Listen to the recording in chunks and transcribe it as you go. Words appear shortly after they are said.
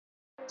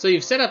So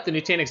you've set up the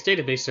Nutanix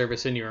Database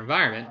Service in your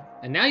environment,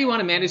 and now you want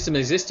to manage some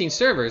existing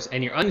servers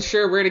and you're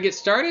unsure where to get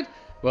started?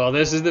 Well,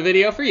 this is the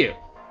video for you.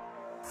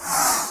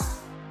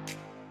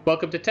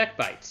 Welcome to Tech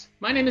Bytes.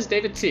 My name is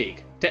David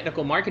Teague,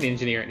 Technical Marketing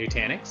Engineer at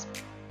Nutanix,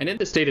 and in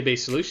this Database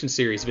Solution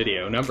Series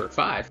video, number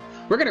 5,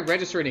 we're going to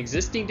register an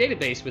existing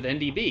database with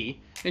NDB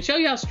and show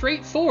you how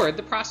straightforward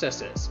the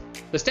process is.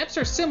 The steps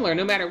are similar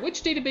no matter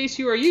which database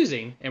you are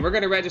using, and we're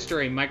going to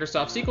register a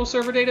Microsoft SQL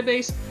Server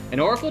database, an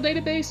Oracle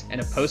database,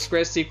 and a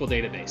PostgreSQL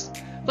database.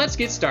 Let's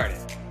get started.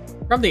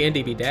 From the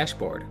NDB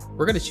dashboard,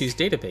 we're going to choose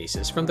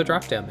Databases from the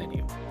drop-down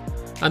menu.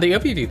 On the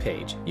Overview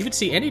page, you would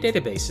see any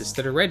databases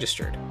that are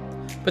registered.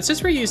 But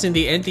since we're using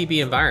the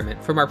NDB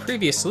environment from our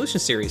previous Solution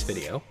Series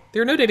video,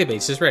 there are no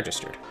databases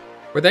registered.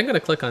 We're then going to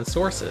click on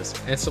Sources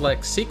and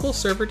select SQL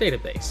Server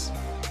Database.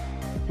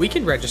 We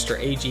can register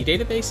AG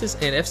databases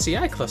and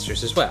FCI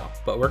clusters as well,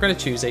 but we're going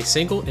to choose a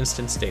single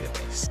instance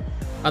database.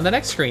 On the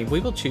next screen,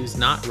 we will choose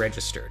Not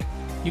Registered.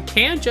 You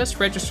can just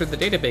register the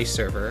database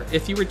server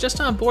if you were just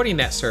onboarding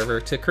that server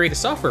to create a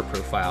software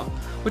profile,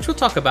 which we'll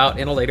talk about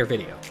in a later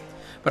video.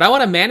 But I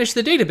want to manage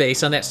the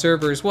database on that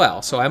server as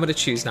well, so I'm going to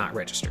choose Not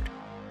Registered.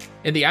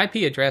 In the IP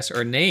address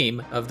or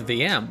name of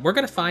the VM, we're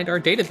going to find our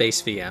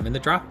database VM in the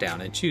dropdown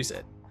and choose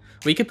it.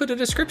 We can put a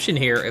description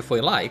here if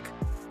we like,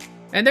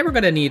 and then we're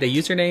going to need a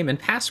username and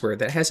password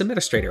that has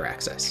administrator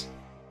access.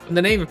 When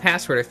the name and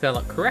password are filled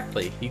out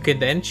correctly, you can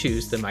then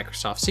choose the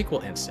Microsoft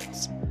SQL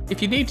instance.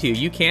 If you need to,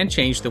 you can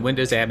change the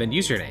Windows admin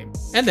username,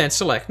 and then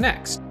select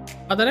Next.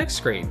 On the next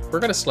screen, we're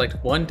going to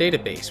select one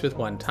database with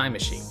one time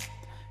machine.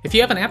 If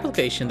you have an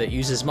application that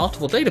uses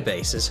multiple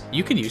databases,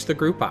 you can use the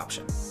group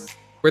option.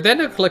 We're then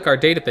going to click our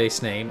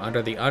database name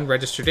under the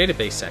Unregistered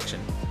Database section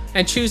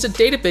and choose a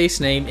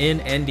database name in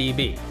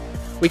NDB.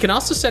 We can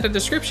also set a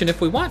description if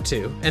we want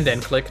to, and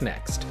then click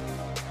Next.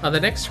 On the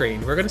next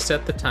screen, we're going to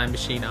set the Time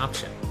Machine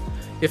option.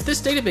 If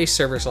this database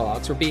server's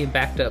logs were being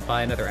backed up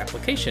by another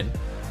application,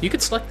 you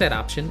could select that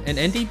option and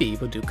NDB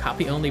will do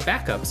copy-only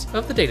backups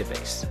of the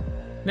database.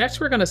 Next,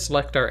 we're going to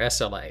select our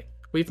SLA.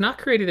 We've not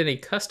created any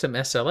custom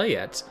SLA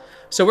yet,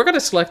 so we're going to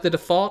select the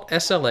default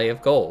SLA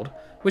of Gold,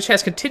 which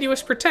has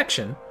continuous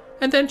protection,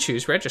 and then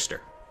choose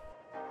Register.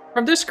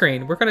 From this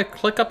screen, we're going to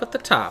click up at the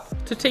top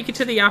to take you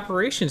to the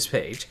Operations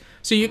page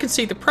so you can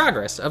see the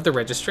progress of the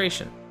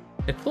registration.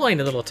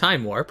 Employing a little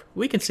time warp,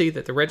 we can see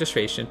that the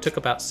registration took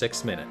about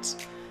 6 minutes.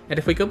 And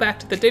if we go back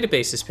to the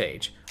Databases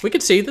page, we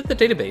can see that the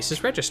database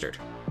is registered.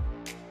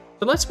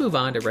 So let's move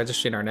on to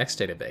registering our next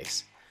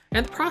database.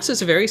 And the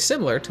process is very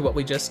similar to what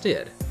we just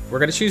did. We're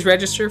going to choose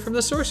Register from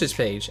the Sources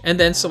page and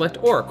then select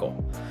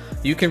Oracle.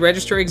 You can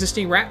register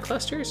existing RAC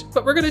clusters,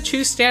 but we're going to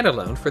choose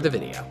Standalone for the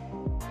video.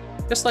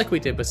 Just like we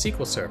did with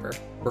SQL Server,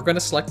 we're going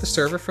to select the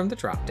server from the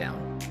dropdown.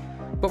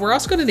 But we're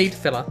also going to need to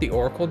fill out the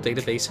Oracle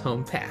Database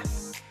Home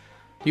path.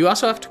 You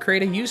also have to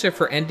create a user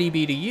for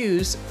NDB to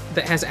use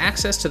that has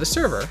access to the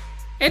server,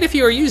 and if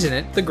you are using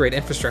it, the Grid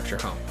Infrastructure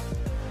Home.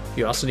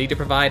 You also need to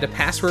provide a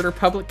password or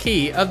public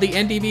key of the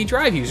NDB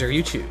drive user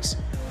you choose.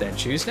 Then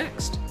choose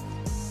Next.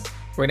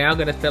 We're now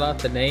going to fill out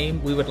the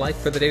name we would like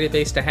for the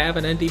database to have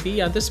in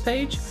NDB on this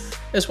page,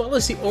 as well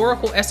as the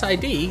Oracle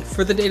SID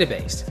for the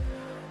database.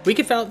 We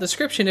can fill out the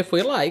description if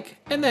we like,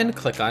 and then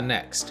click on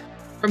Next.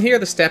 From here,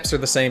 the steps are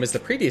the same as the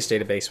previous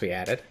database we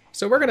added,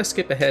 so we're going to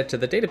skip ahead to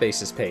the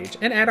Databases page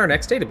and add our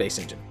next database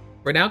engine.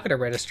 We're now going to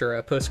register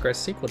a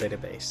PostgreSQL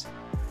database.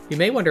 You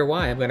may wonder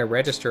why I'm going to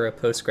register a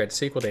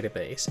PostgreSQL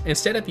database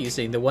instead of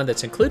using the one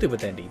that's included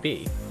with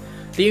NDB.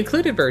 The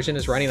included version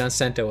is running on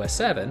CentOS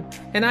 7,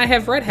 and I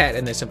have Red Hat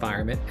in this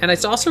environment, and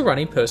it's also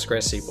running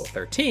PostgreSQL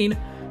 13,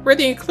 where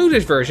the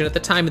included version at the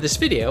time of this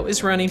video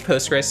is running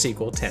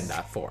PostgreSQL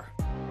 10.4.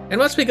 And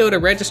once we go to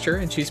register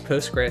and choose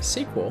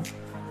PostgreSQL,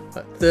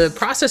 the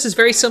process is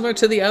very similar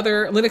to the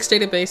other Linux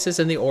databases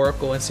and the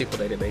Oracle and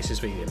SQL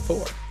databases we did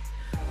before.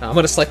 I'm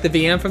going to select the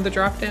VM from the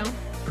dropdown,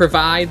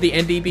 provide the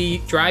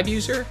NDB drive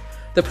user,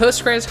 the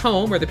Postgres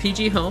home or the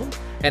PG home,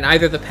 and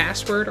either the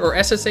password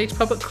or SSH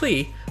public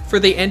key for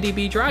the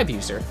NDB drive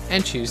user,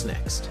 and choose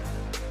Next.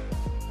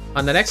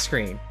 On the next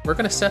screen, we're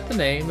going to set the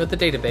name of the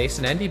database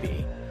in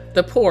NDB,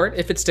 the port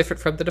if it's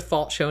different from the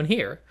default shown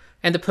here,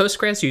 and the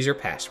Postgres user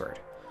password.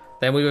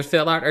 Then we would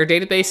fill out our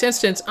database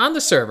instance on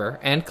the server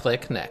and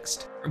click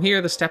Next. From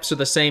here, the steps are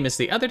the same as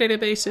the other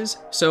databases,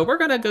 so we're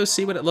going to go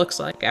see what it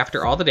looks like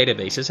after all the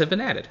databases have been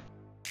added.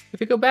 If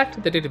we go back to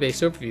the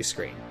database overview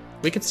screen,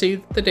 we can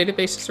see the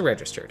databases are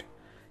registered.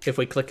 If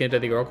we click into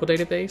the Oracle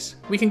database,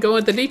 we can go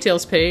into the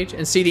Details page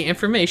and see the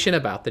information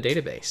about the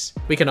database.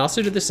 We can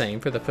also do the same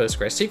for the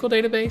PostgreSQL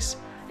database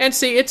and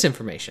see its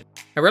information.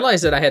 I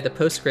realized that I had the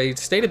Postgres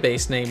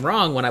database name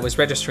wrong when I was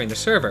registering the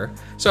server,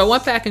 so I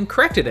went back and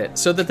corrected it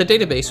so that the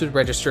database would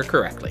register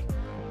correctly.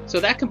 So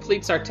that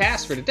completes our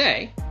task for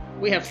today.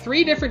 We have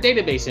 3 different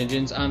database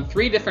engines on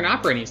 3 different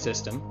operating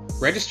systems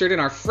registered in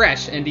our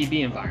fresh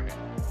NDB environment.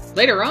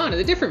 Later on in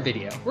a different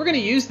video, we're going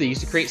to use these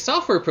to create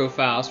software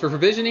profiles for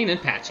provisioning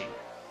and patching.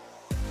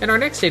 In our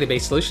next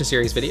Database Solution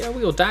Series video,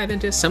 we will dive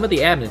into some of the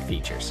admin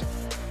features.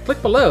 Click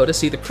below to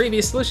see the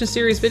previous Solution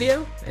Series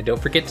video, and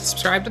don't forget to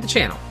subscribe to the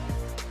channel.